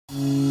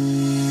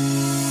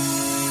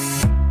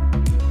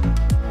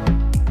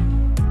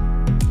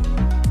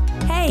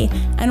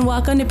and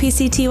welcome to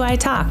PCTY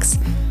Talks.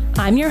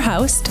 I'm your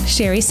host,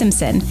 Sherry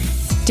Simpson.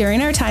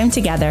 During our time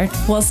together,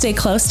 we'll stay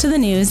close to the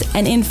news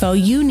and info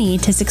you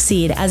need to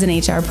succeed as an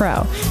HR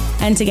pro.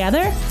 And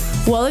together,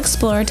 we'll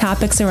explore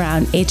topics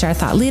around HR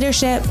thought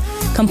leadership,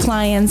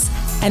 compliance,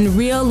 and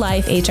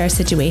real-life HR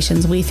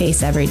situations we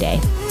face every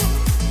day.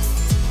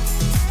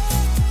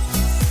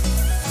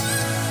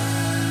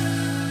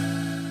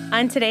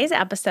 On today's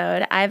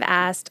episode, I've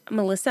asked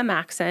Melissa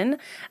Maxon,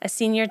 a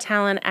senior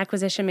talent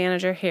acquisition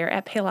manager here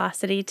at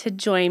Paylocity, to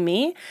join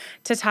me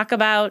to talk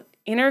about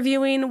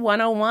interviewing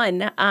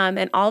 101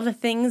 and all the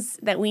things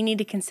that we need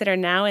to consider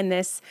now in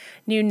this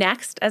new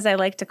next, as I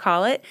like to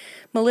call it.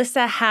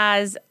 Melissa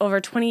has over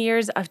 20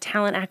 years of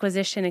talent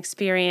acquisition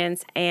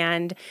experience,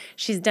 and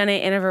she's done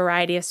it in a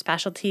variety of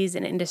specialties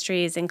and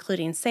industries,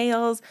 including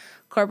sales,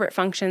 corporate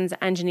functions,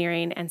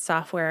 engineering, and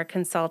software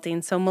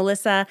consulting. So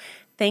Melissa,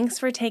 thanks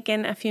for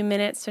taking a few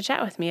minutes to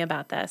chat with me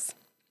about this.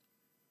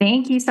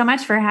 Thank you so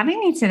much for having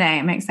me today.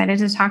 I'm excited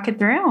to talk it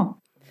through.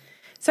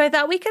 So I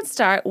thought we could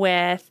start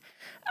with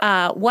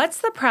what's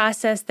the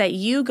process that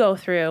you go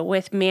through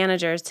with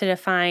managers to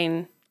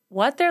define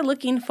what they're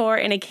looking for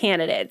in a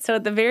candidate? So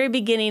at the very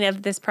beginning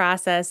of this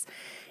process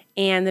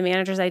and the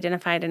managers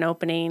identified an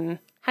opening,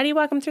 how do you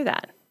walk them through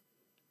that?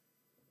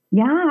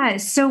 Yeah,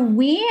 so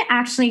we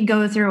actually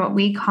go through what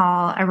we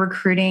call a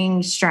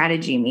recruiting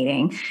strategy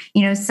meeting.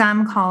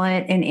 Some call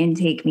it an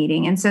intake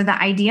meeting. And so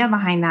the idea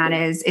behind that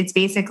is it's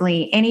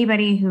basically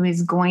anybody who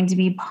is going to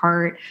be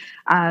part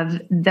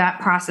of that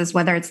process,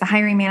 whether it's the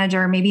hiring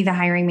manager, maybe the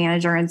hiring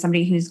manager and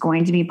somebody who's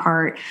going to be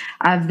part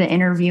of the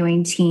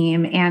interviewing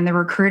team and the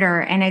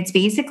recruiter. And it's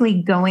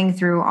basically going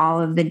through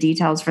all of the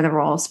details for the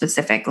role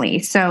specifically.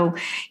 So,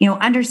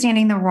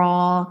 understanding the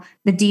role,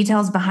 the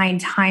details behind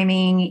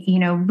timing,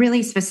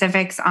 really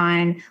specifics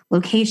on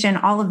location,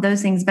 all of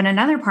those things. But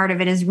another part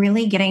of it is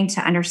really getting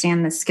to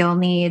understand the skill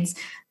needs,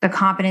 the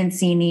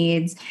competency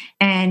needs,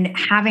 and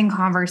having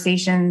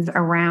conversations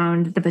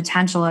around the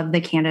potential of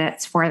the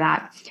candidates for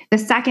that. The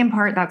second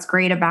part that's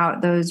great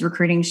about those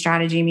recruiting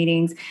strategy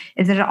meetings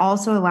is that it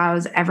also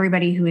allows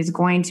everybody who is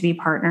going to be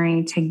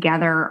partnering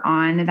together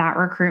on that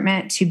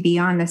recruitment to be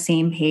on the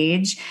same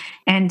page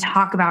and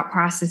talk about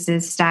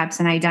processes, steps,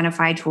 and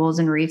identify tools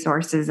and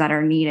resources that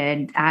are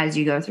needed as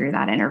you go through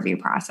that interview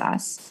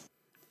process.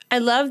 I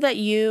love that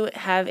you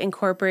have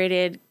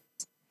incorporated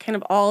kind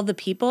of all the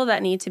people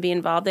that need to be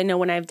involved. I know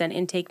when I've done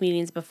intake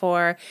meetings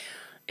before,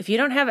 if you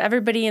don't have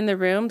everybody in the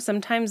room,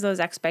 sometimes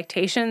those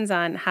expectations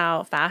on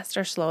how fast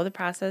or slow the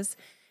process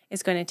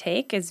is going to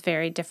take is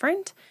very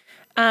different.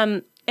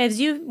 As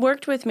you've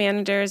worked with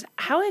managers,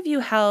 how have you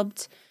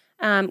helped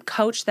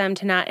coach them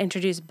to not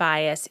introduce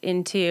bias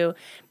into,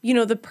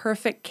 the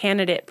perfect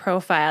candidate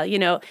profile?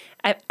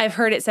 I've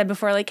heard it said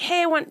before, like,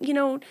 hey, I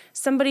want,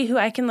 somebody who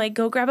I can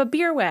go grab a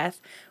beer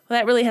with. Well,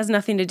 that really has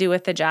nothing to do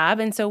with the job.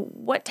 And so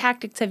what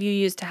tactics have you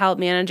used to help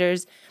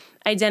managers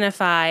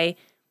identify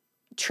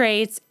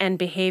traits and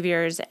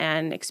behaviors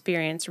and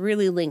experience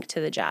really linked to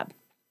the job?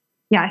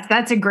 Yes,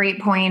 that's a great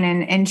point,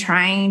 and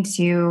trying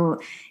to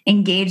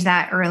engage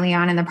that early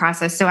on in the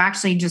process. So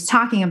actually just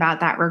talking about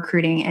that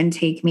recruiting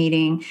intake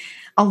meeting,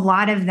 a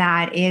lot of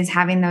that is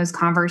having those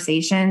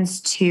conversations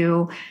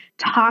to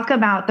talk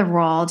about the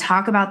role,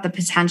 talk about the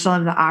potential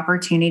of the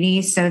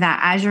opportunity so that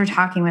as you're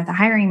talking with the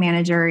hiring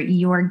manager,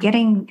 you are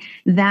getting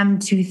them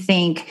to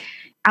think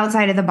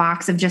outside of the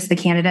box of just the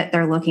candidate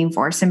they're looking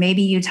for. So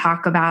maybe you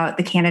talk about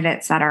the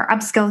candidates that are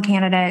upskill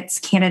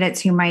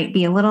candidates who might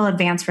be a little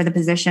advanced for the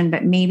position,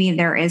 but maybe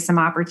there is some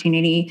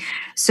opportunity.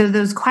 So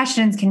those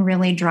questions can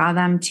really draw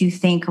them to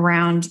think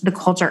around the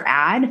culture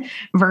add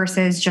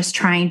versus just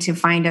trying to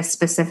find a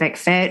specific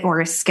fit or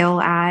a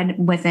skill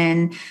add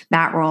within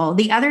that role.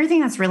 The other thing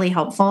that's really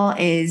helpful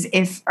is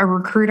if a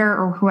recruiter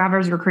or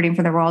whoever's recruiting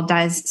for the role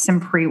does some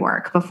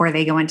pre-work before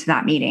they go into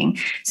that meeting.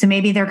 So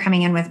maybe they're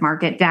coming in with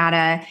market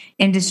data,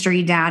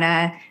 industry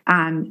data,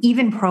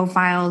 even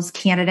profiles,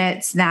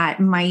 candidates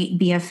that might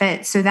be a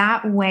fit. So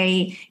that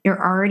way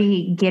you're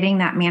already getting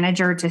that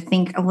manager to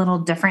think a little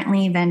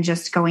differently than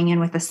just going in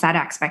with a set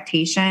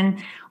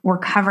expectation. We're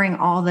covering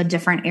all the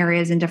different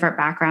areas and different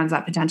backgrounds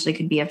that potentially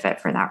could be a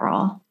fit for that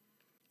role.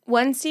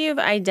 Once you've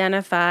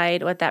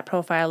identified what that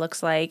profile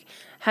looks like,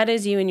 how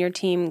does you and your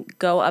team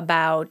go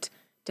about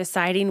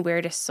deciding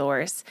where to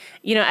source?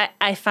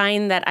 I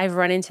find that I've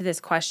run into this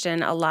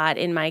question a lot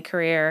in my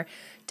career,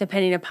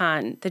 depending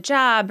upon the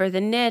job or the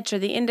niche or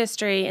the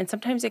industry, and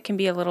sometimes it can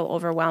be a little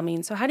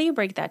overwhelming. So how do you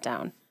break that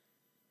down?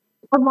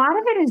 A lot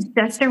of it is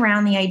just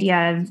around the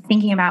idea of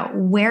thinking about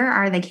where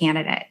are the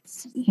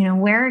candidates?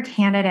 Where are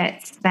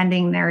candidates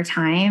spending their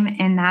time?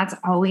 And that's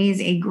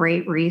always a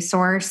great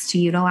resource to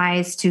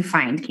utilize to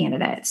find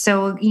candidates.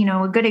 So,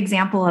 a good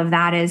example of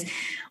that is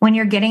when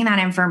you're getting that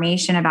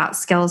information about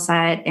skill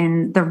set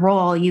and the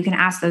role, you can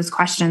ask those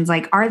questions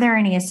like, are there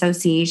any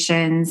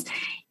associations,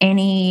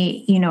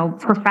 any,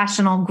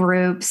 professional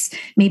groups,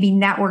 maybe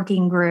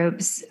networking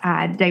groups,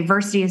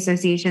 diversity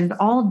associations,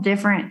 all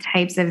different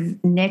types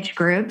of niche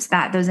groups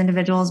that those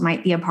individuals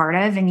might be a part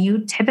of. And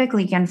you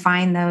typically can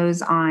find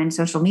those on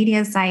social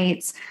media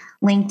sites,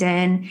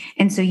 LinkedIn.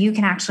 And so you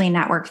can actually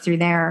network through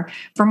there.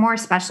 For more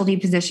specialty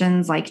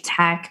positions like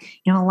tech,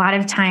 a lot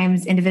of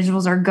times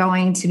individuals are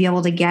going to be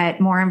able to get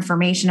more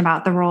information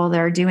about the role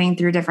they're doing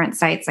through different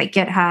sites like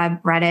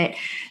GitHub, Reddit.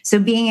 So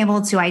being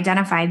able to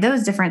identify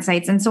those different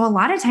sites. And so a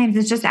lot of times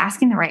it's just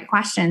asking the right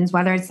questions,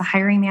 whether it's the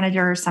hiring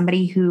manager or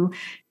somebody who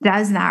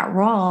does that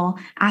role,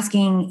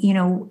 asking,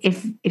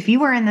 if you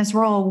were in this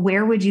role,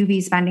 where would you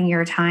be spending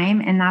your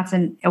time? And that's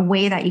a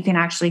way that you can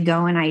actually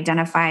go and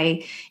identify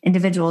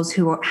individuals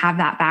who have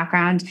that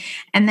background.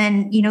 And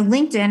then,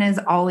 LinkedIn is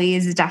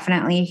always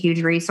definitely a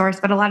huge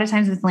resource, but a lot of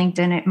times with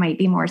LinkedIn, it might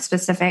be more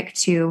specific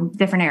to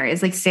different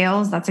areas like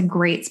sales. That's a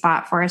great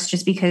spot for us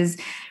just because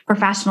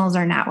professionals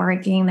are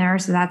networking there.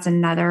 So that's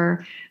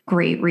another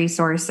great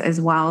resource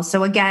as well.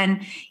 So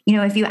again,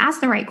 if you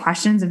ask the right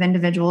questions of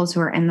individuals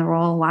who are in the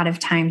role, a lot of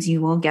times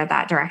you will get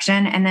that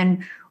direction. And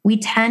then we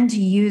tend to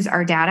use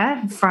our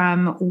data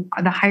from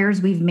the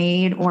hires we've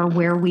made or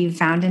where we've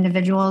found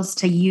individuals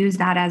to use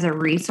that as a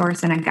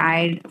resource and a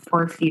guide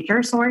for future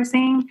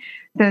sourcing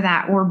so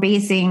that we're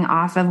basing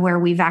off of where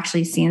we've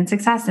actually seen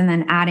success and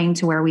then adding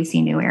to where we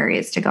see new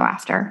areas to go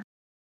after.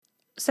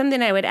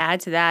 Something I would add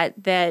to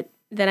that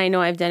I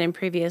know I've done in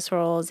previous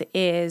roles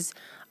is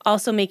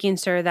also making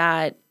sure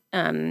that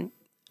I'm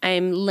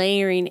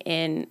layering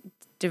in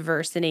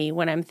diversity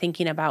when I'm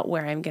thinking about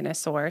where I'm going to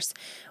source,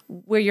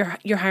 where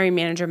your hiring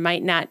manager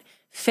might not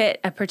fit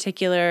a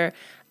particular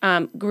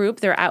group.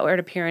 Their outward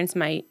appearance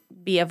might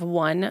be of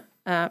one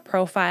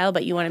profile,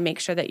 but you want to make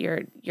sure that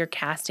you're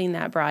casting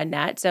that broad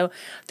net. So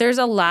there's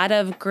a lot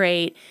of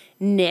great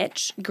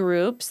niche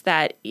groups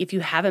that if you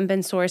haven't been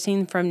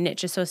sourcing from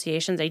niche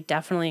associations, I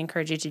definitely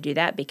encourage you to do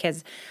that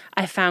because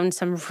I found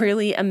some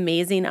really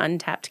amazing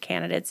untapped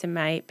candidates in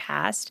my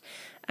past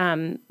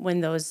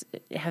when those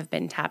have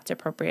been tapped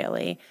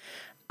appropriately.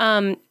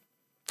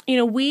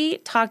 We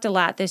talked a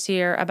lot this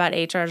year about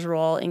HR's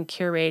role in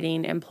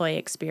curating employee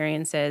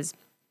experiences.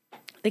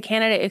 The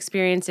candidate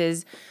experience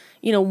is,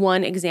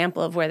 one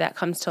example of where that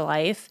comes to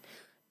life.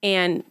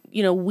 And,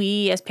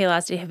 we as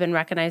Paylocity have been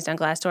recognized on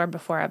Glassdoor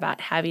before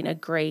about having a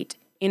great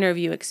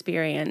interview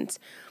experience.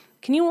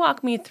 Can you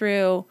walk me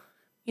through,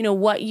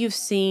 what you've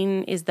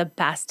seen is the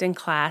best in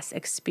class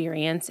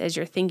experience as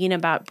you're thinking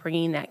about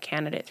bringing that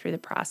candidate through the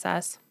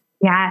process?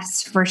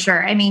 Yes, for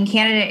sure.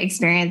 Candidate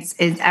experience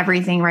is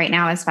everything right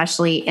now,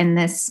 especially in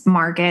this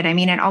market.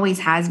 It always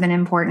has been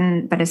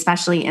important, but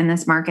especially in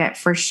this market,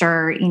 for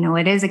sure,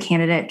 it is a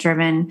candidate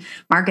driven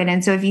market.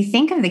 And so if you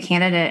think of the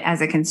candidate as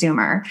a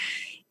consumer,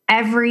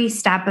 every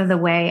step of the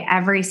way,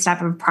 every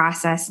step of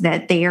process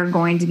that they are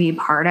going to be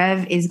part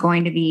of is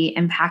going to be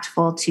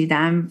impactful to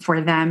them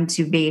for them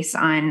to base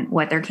on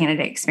what their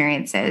candidate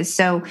experience is.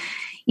 So,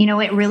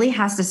 it really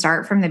has to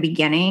start from the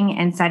beginning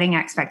and setting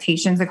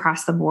expectations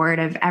across the board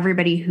of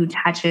everybody who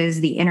touches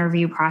the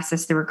interview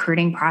process, the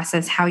recruiting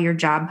process, how your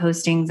job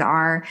postings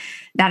are,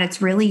 that it's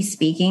really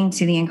speaking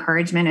to the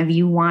encouragement of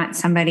you want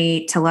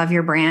somebody to love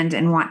your brand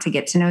and want to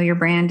get to know your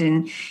brand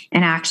and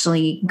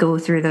actually go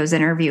through those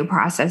interview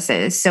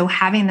processes. So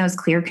having those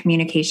clear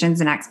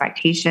communications and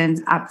expectations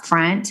up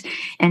front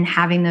and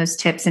having those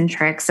tips and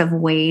tricks of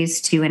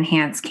ways to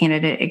enhance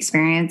candidate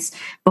experience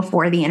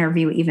before the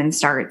interview even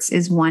starts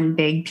is one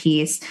big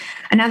piece.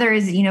 Another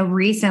is,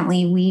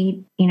 recently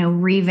we,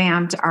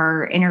 revamped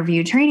our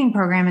interview training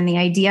program. And the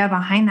idea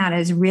behind that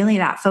is really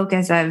that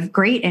focus of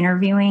great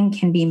interviewing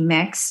can be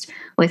mixed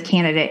with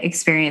candidate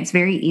experience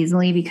very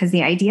easily because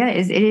the idea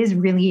is it is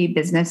really a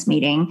business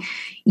meeting.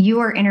 You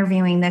are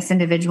interviewing this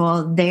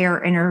individual,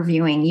 they're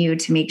interviewing you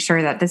to make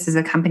sure that this is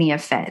a company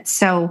of fit.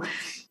 So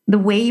the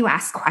way you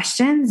ask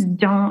questions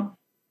don't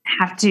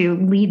have to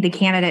lead the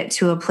candidate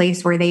to a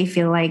place where they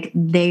feel like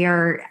they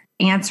are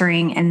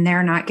answering and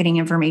they're not getting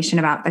information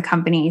about the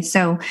company.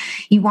 So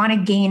you want to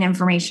gain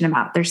information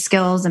about their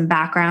skills and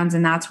backgrounds.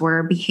 And that's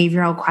where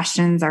behavioral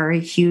questions are a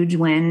huge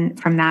win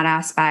from that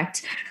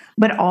aspect.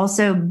 But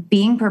also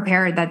being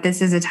prepared that this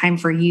is a time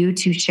for you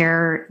to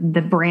share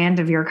the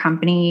brand of your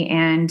company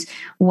and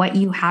what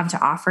you have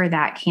to offer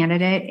that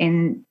candidate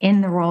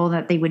in the role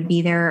that they would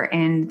be there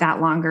and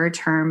that longer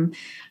term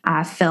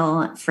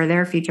fill for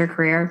their future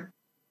career.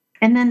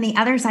 And then the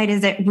other side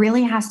is it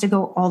really has to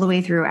go all the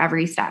way through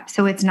every step.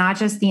 So it's not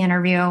just the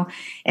interview.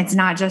 It's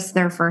not just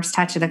their first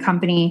touch of the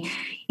company.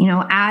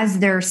 As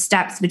there are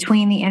steps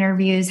between the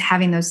interviews,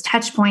 having those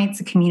touch points,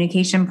 the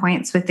communication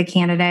points with the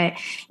candidate,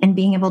 and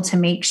being able to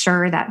make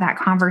sure that that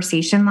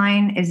conversation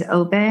line is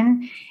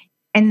open.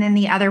 And then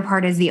the other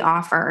part is the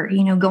offer.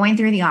 Going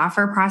through the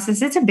offer process,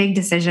 it's a big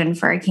decision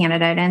for a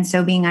candidate. And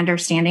so being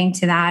understanding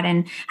to that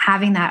and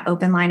having that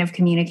open line of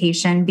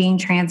communication, being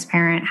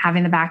transparent,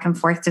 having the back and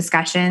forth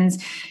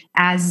discussions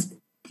as,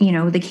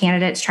 the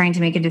candidate's trying to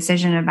make a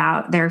decision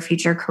about their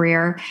future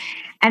career.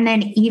 And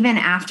then even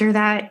after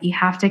that, you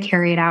have to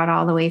carry it out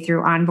all the way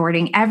through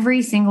onboarding.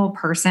 Every single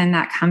person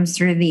that comes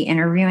through the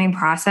interviewing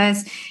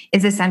process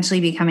is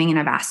essentially becoming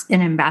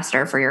an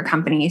ambassador for your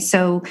company.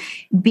 So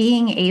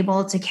being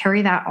able to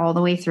carry that all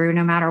the way through,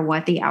 no matter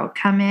what the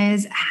outcome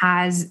is,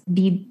 has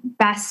the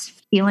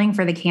best feeling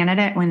for the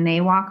candidate when they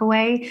walk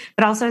away,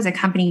 but also as a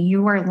company,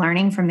 you are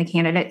learning from the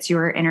candidates you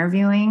are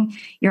interviewing.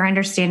 You're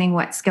understanding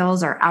what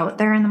skills are out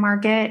there in the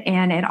market,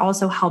 and it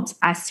also helps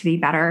us to be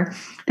better.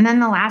 And then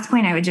the last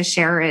point I would just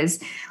share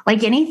is,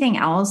 like anything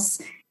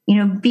else,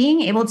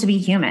 being able to be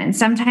human.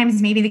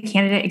 Sometimes maybe the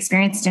candidate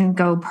experience didn't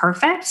go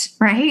perfect,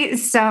 right?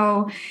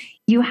 So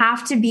you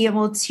have to be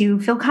able to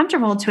feel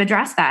comfortable to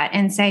address that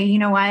and say, you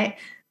know what?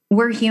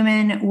 We're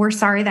human. We're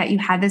sorry that you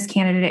had this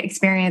candidate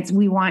experience.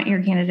 We want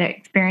your candidate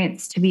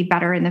experience to be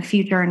better in the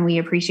future, and we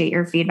appreciate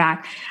your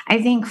feedback.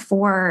 I think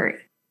for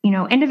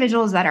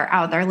individuals that are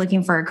out there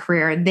looking for a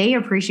career, they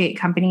appreciate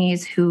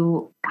companies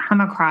who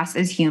come across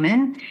as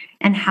human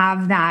and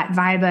have that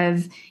vibe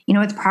of,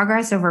 it's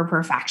progress over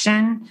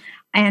perfection.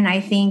 And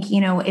I think,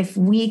 if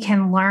we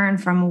can learn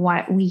from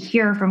what we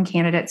hear from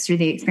candidates through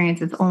the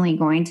experience, it's only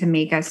going to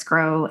make us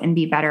grow and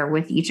be better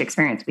with each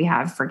experience we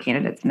have for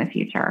candidates in the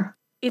future.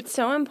 It's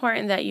so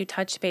important that you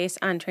touch base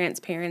on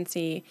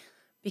transparency,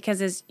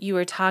 because as you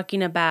were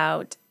talking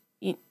about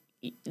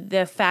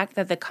the fact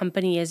that the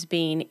company is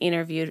being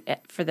interviewed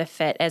for the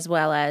fit as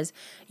well as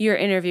you're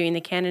interviewing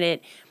the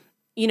candidate,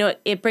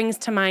 it brings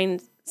to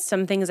mind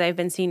some things I've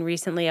been seeing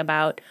recently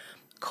about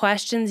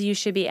questions you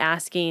should be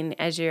asking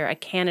as you're a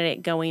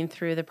candidate going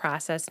through the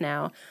process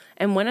now.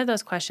 And one of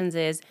those questions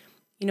is,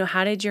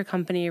 how did your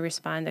company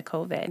respond to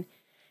COVID?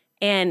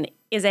 And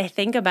as I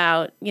think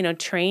about,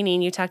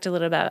 training, you talked a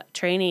little about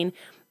training.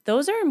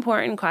 Those are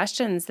important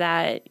questions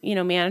that,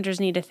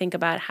 managers need to think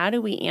about. How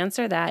do we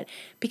answer that?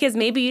 Because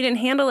maybe you didn't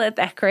handle it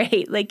that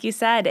great, like you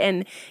said,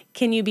 and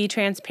can you be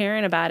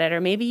transparent about it? Or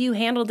maybe you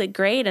handled it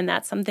great and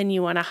that's something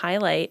you want to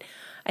highlight.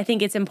 I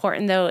think it's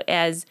important, though,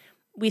 as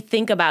we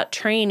think about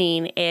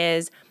training,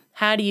 is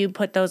how do you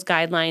put those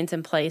guidelines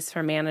in place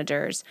for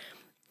managers?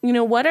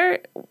 What are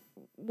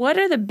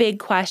the big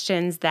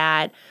questions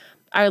that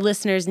our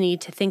listeners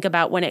need to think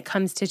about when it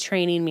comes to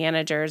training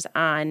managers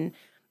on,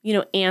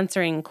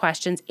 answering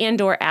questions and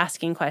or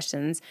asking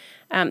questions?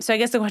 So I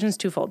guess the question is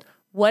twofold.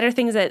 What are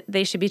things that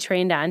they should be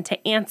trained on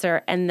to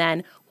answer? And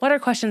then what are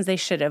questions they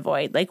should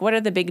avoid? Like, what are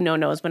the big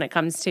no-nos when it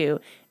comes to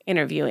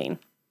interviewing?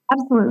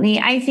 Absolutely.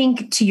 I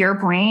think to your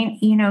point,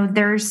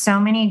 there's so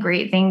many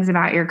great things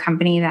about your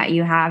company that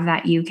you have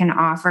that you can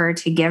offer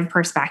to give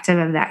perspective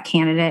of that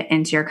candidate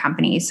into your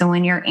company. So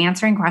when you're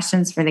answering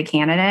questions for the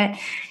candidate,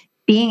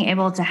 being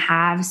able to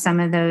have some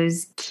of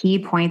those key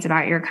points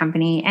about your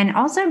company, and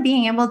also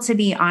being able to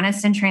be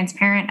honest and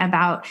transparent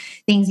about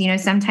things.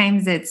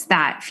 Sometimes it's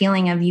that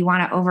feeling of you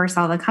want to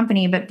oversell the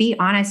company, but be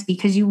honest,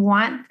 because you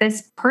want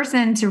this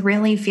person to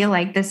really feel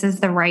like this is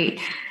the right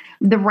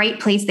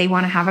place they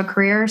want to have a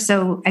career.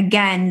 So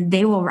again,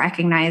 they will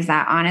recognize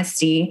that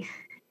honesty.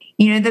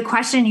 The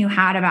question you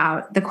had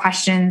about the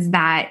questions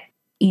that,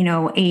 in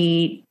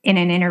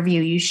an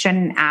interview you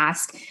shouldn't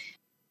ask.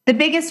 The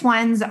biggest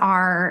ones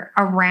are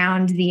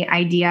around the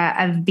idea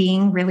of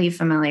being really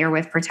familiar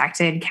with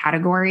protected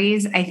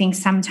categories. I think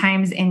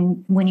sometimes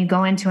when you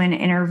go into an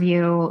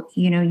interview,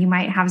 you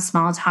might have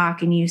small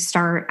talk and you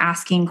start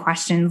asking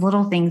questions,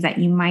 little things that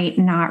you might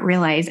not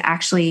realize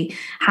actually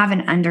have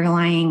an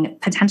underlying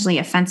potentially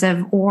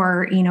offensive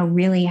or,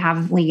 really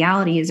have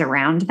legalities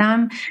around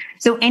them.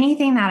 So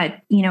anything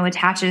that,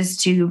 attaches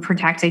to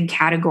protected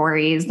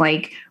categories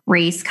like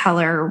race,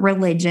 color,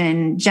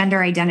 religion,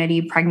 gender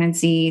identity,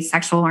 pregnancy,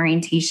 sexual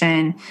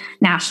orientation,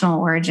 national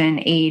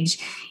origin, age,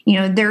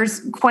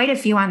 there's quite a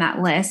few on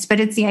that list, but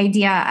it's the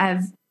idea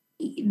of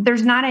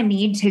there's not a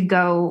need to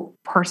go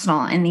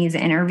personal in these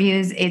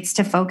interviews. It's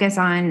to focus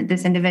on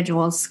this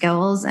individual's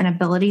skills and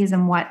abilities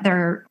and what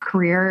their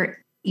career,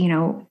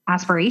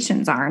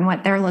 aspirations are and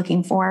what they're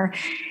looking for.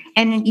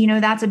 And,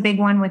 that's a big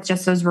one with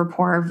just those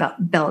rapport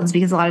builds,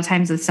 because a lot of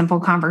times with simple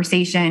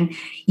conversation,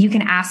 you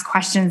can ask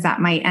questions that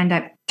might end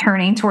up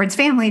turning towards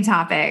family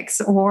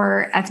topics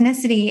or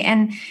ethnicity.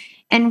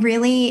 And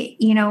really,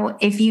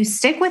 if you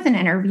stick with an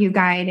interview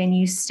guide and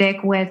you stick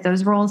with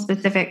those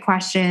role-specific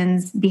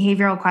questions,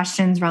 behavioral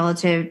questions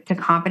relative to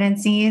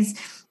competencies,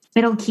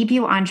 it'll keep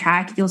you on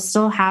track. You'll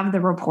still have the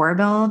rapport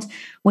build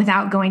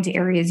without going to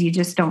areas you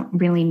just don't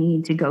really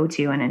need to go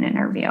to in an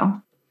interview.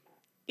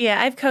 Yeah,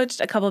 I've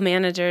coached a couple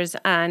managers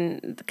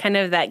on kind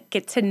of that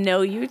get to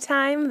know you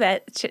time,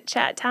 that chit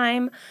chat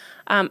time.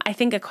 I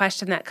think a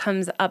question that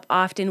comes up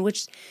often,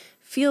 which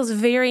feels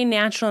very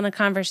natural in a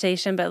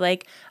conversation, but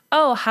like,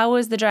 oh, how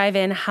was the drive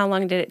in? How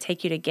long did it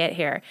take you to get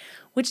here?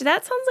 Which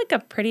that sounds like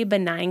a pretty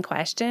benign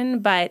question,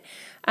 but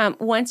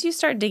once you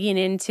start digging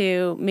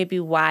into maybe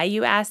why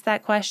you asked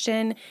that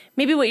question,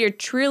 maybe what you're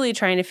truly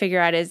trying to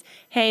figure out is,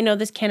 hey, no,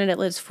 this candidate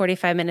lives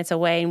 45 minutes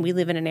away and we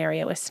live in an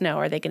area with snow.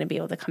 Are they going to be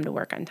able to come to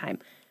work on time?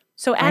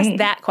 So ask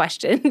that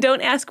question.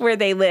 Don't ask where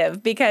they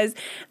live, because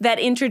that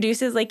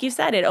introduces, like you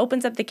said, it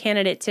opens up the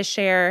candidate to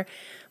share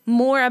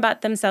more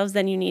about themselves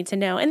than you need to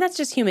know. And that's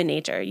just human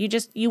nature.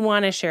 You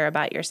want to share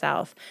about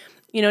yourself.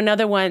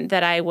 Another one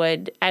that I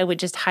would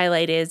just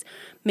highlight is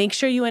make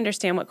sure you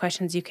understand what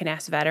questions you can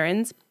ask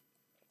veterans.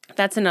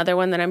 That's another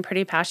one that I'm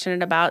pretty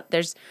passionate about.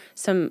 There's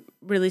some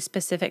really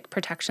specific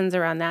protections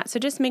around that. So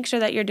just make sure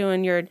that you're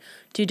doing your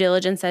due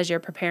diligence as you're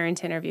preparing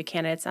to interview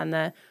candidates on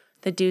the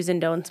do's and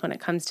don'ts when it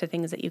comes to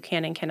things that you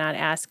can and cannot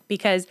ask.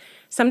 Because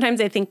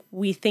sometimes I think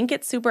we think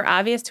it's super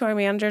obvious to our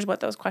managers what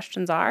those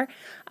questions are,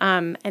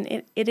 and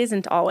it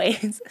isn't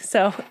always.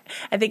 So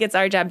I think it's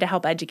our job to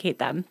help educate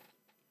them.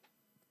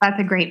 That's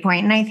a great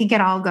point. And I think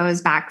it all goes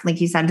back, like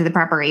you said, to the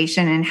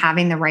preparation and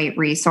having the right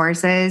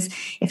resources.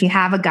 If you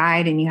have a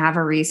guide and you have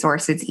a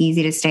resource, it's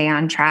easy to stay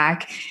on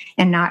track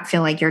and not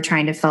feel like you're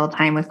trying to fill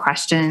time with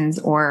questions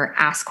or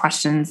ask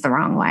questions the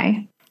wrong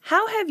way.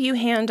 How have you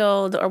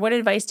handled, or what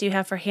advice do you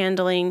have for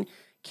handling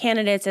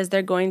candidates as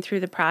they're going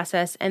through the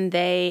process and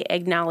they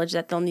acknowledge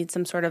that they'll need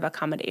some sort of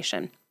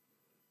accommodation?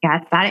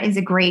 Yes, that is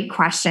a great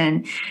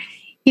question.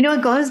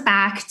 It goes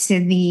back to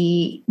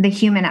the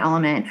human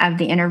element of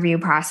the interview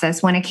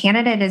process. When a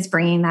candidate is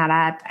bringing that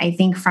up, I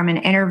think from an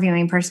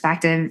interviewing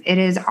perspective, it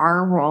is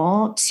our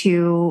role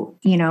to,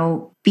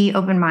 be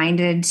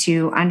open-minded,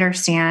 to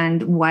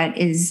understand what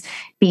is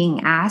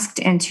being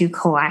asked and to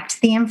collect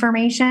the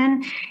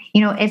information.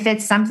 If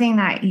it's something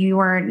that you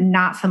are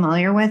not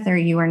familiar with or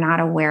you are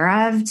not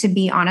aware of, to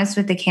be honest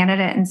with the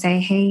candidate and say,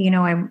 hey,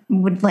 I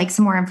would like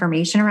some more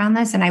information around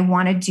this, and I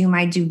want to do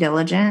my due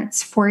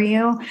diligence for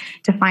you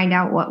to find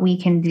out what we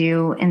can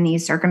do in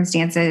these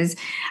circumstances.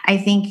 I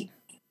think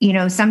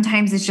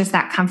sometimes it's just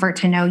that comfort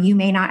to know you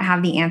may not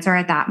have the answer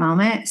at that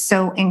moment.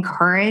 So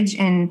encourage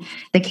in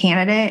the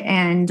candidate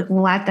and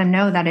let them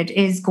know that it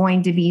is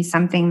going to be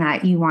something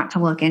that you want to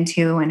look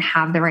into and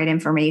have the right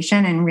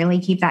information, and really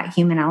keep that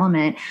human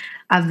element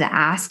of the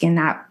ask and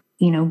that,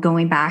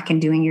 going back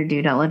and doing your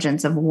due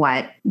diligence of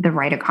what the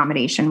right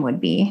accommodation would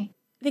be.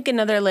 I think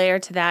another layer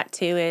to that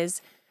too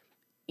is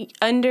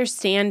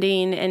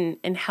understanding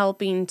and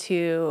helping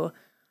to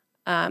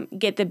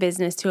get the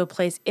business to a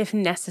place, if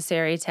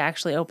necessary, to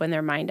actually open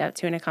their mind up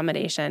to an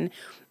accommodation.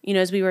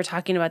 As we were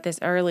talking about this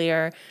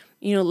earlier,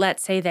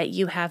 let's say that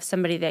you have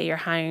somebody that you're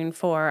hiring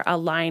for a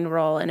line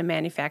role in a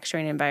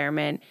manufacturing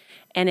environment,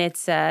 and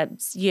it's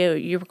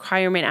your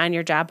requirement on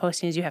your job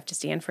posting is you have to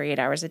stand for 8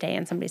 hours a day,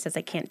 and somebody says,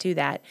 I can't do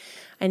that,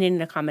 I need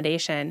an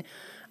accommodation.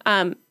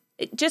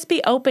 Just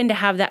be open to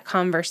have that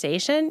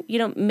conversation.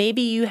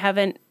 Maybe you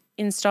haven't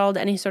installed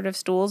any sort of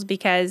stools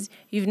because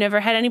you've never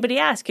had anybody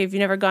ask, if you've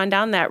never gone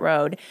down that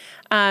road.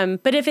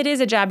 But if it is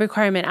a job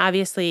requirement,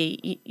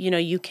 obviously,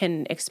 you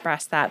can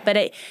express that.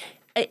 But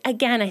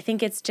again, I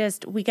think it's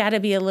just, we got to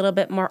be a little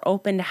bit more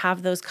open to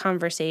have those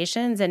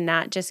conversations and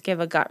not just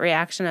give a gut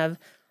reaction of,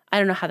 I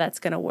don't know how that's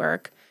going to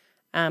work.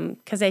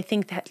 Because I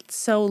think that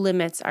so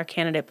limits our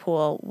candidate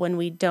pool when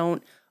we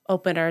don't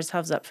open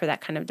ourselves up for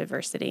that kind of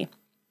diversity.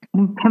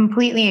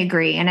 Completely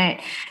agree. And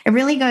it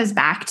really goes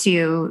back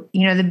to,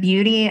 the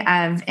beauty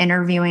of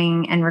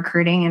interviewing and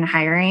recruiting and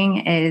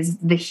hiring is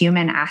the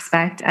human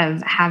aspect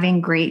of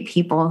having great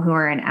people who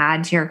are an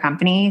add to your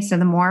company. So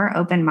the more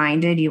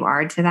open-minded you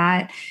are to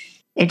that,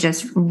 it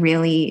just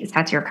really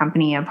sets your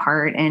company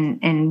apart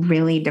and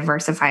really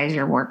diversifies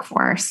your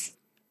workforce.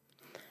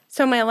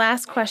 So my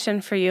last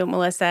question for you,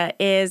 Melissa,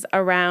 is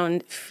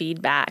around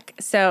feedback.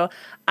 So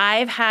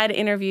I've had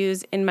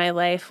interviews in my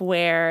life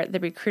where the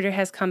recruiter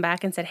has come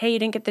back and said, hey, you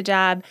didn't get the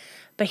job,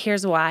 but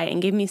here's why,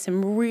 and gave me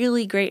some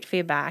really great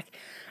feedback.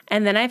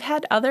 And then I've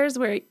had others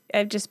where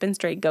I've just been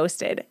straight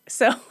ghosted.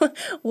 So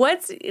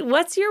what's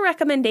your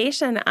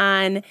recommendation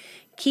on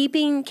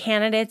keeping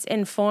candidates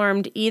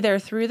informed either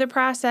through the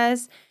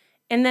process,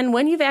 and then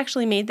when you've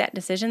actually made that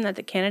decision that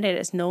the candidate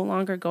is no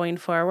longer going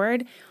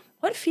forward,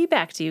 what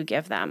feedback do you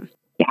give them?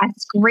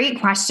 Yes, great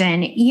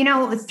question.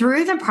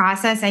 Through the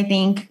process, I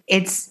think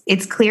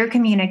it's clear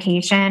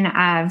communication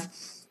of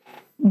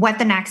what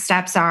the next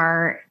steps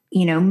are,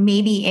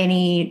 maybe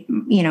any,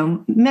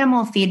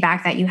 minimal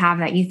feedback that you have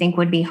that you think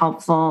would be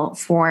helpful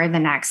for the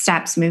next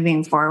steps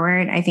moving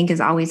forward, I think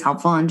is always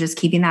helpful. And just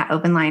keeping that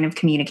open line of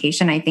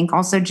communication. I think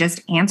also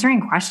just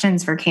answering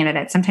questions for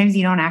candidates. Sometimes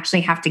you don't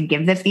actually have to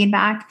give the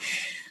feedback,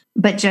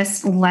 but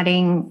just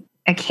letting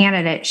a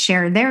candidate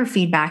share their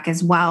feedback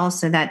as well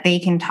so that they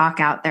can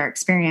talk out their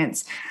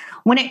experience.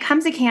 When it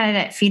comes to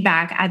candidate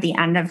feedback at the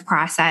end of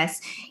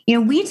process,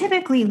 we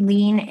typically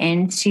lean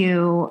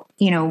into,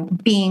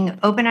 being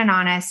open and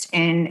honest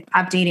and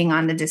updating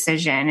on the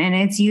decision. And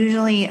it's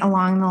usually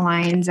along the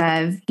lines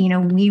of,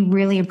 we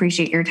really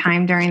appreciate your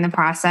time during the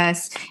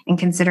process and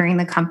considering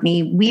the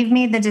company. We've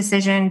made the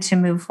decision to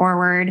move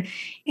forward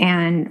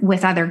and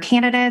with other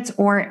candidates,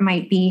 or it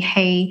might be,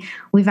 hey,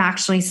 we've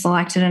actually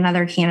selected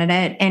another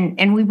candidate.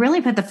 And we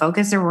really put the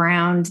focus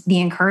around the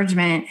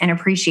encouragement and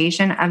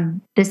appreciation of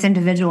this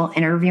individual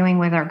interviewing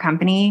with our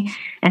company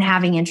and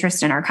having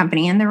interest in our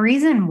company. And the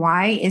reason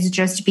why is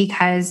just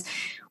because,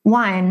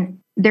 one,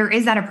 there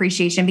is that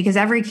appreciation because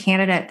every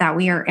candidate that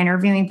we are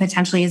interviewing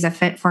potentially is a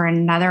fit for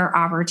another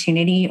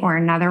opportunity or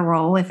another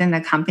role within the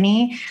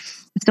company.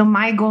 So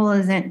my goal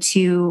isn't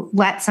to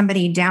let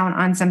somebody down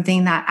on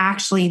something that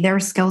actually their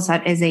skill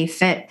set is a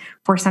fit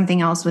for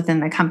something else within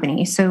the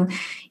company. So,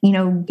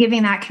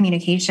 giving that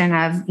communication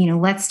of,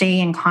 let's stay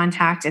in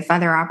contact if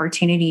other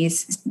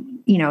opportunities,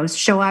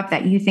 show up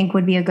that you think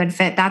would be a good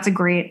fit. That's a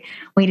great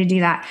way to do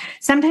that.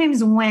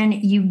 Sometimes when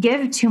you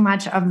give too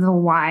much of the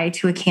why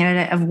to a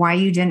candidate of why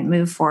you didn't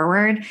move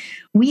forward,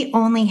 we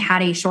only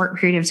had a short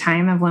period of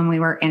time of when we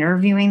were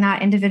interviewing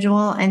that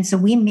individual. And so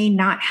we may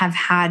not have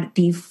had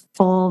the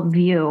full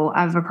view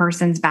of a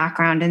person's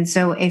background. And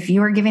so if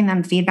you are giving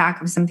them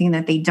feedback of something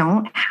that they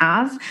don't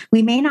have,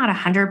 we may not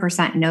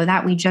 100% know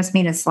that. We just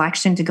made a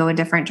selection to go a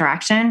different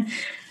direction.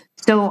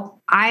 So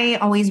I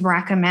always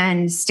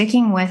recommend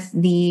sticking with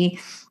the,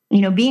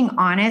 being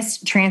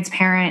honest,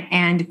 transparent,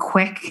 and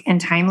quick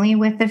and timely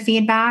with the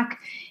feedback,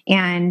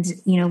 and,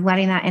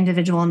 letting that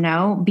individual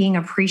know, being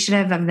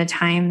appreciative of the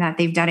time that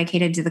they've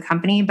dedicated to the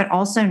company, but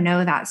also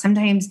know that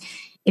sometimes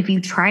if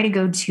you try to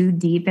go too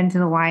deep into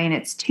the why and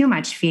it's too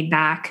much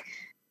feedback,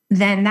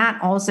 then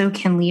that also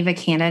can leave a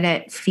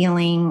candidate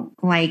feeling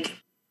like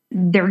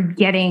they're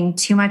getting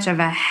too much of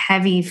a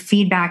heavy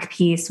feedback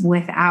piece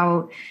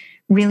without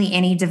really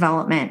any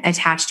development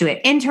attached to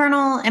it.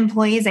 Internal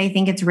employees, I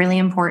think it's really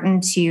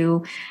important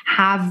to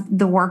have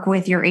the work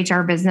with your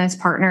HR business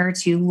partner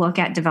to look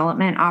at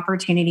development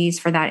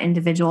opportunities for that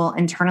individual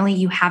internally.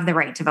 You have the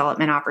right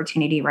development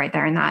opportunity right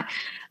there in that.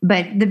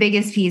 But the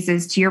biggest piece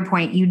is, to your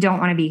point, you don't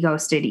want to be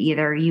ghosted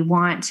either. You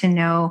want to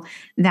know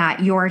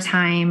that your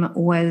time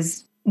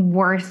was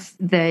worth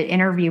the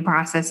interview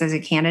process as a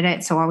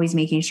candidate. So always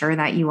making sure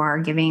that you are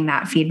giving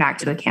that feedback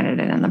to a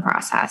candidate in the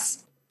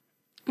process.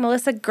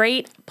 Melissa,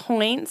 great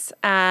points.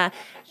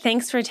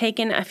 Thanks for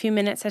taking a few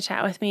minutes to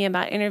chat with me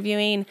about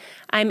interviewing.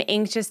 I'm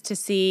anxious to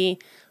see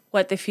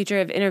what the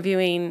future of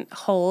interviewing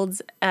holds,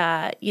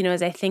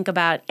 as I think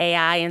about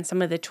AI and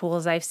some of the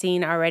tools I've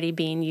seen already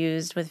being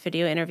used with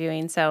video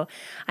interviewing. So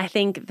I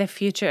think the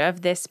future of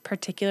this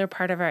particular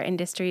part of our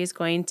industry is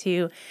going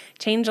to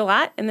change a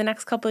lot in the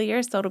next couple of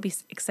years. So it'll be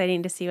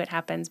exciting to see what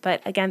happens.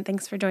 But again,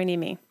 thanks for joining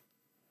me.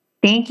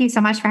 Thank you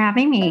so much for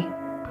having me.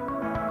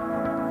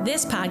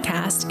 This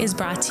podcast is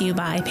brought to you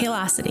by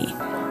Paylocity,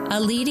 a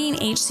leading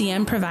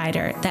HCM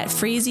provider that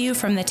frees you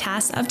from the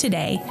tasks of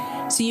today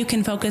so you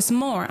can focus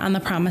more on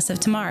the promise of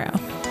tomorrow.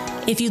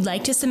 If you'd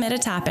like to submit a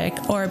topic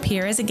or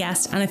appear as a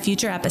guest on a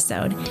future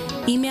episode,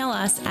 email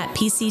us at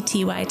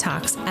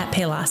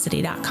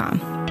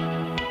pctytalks@paylocity.com.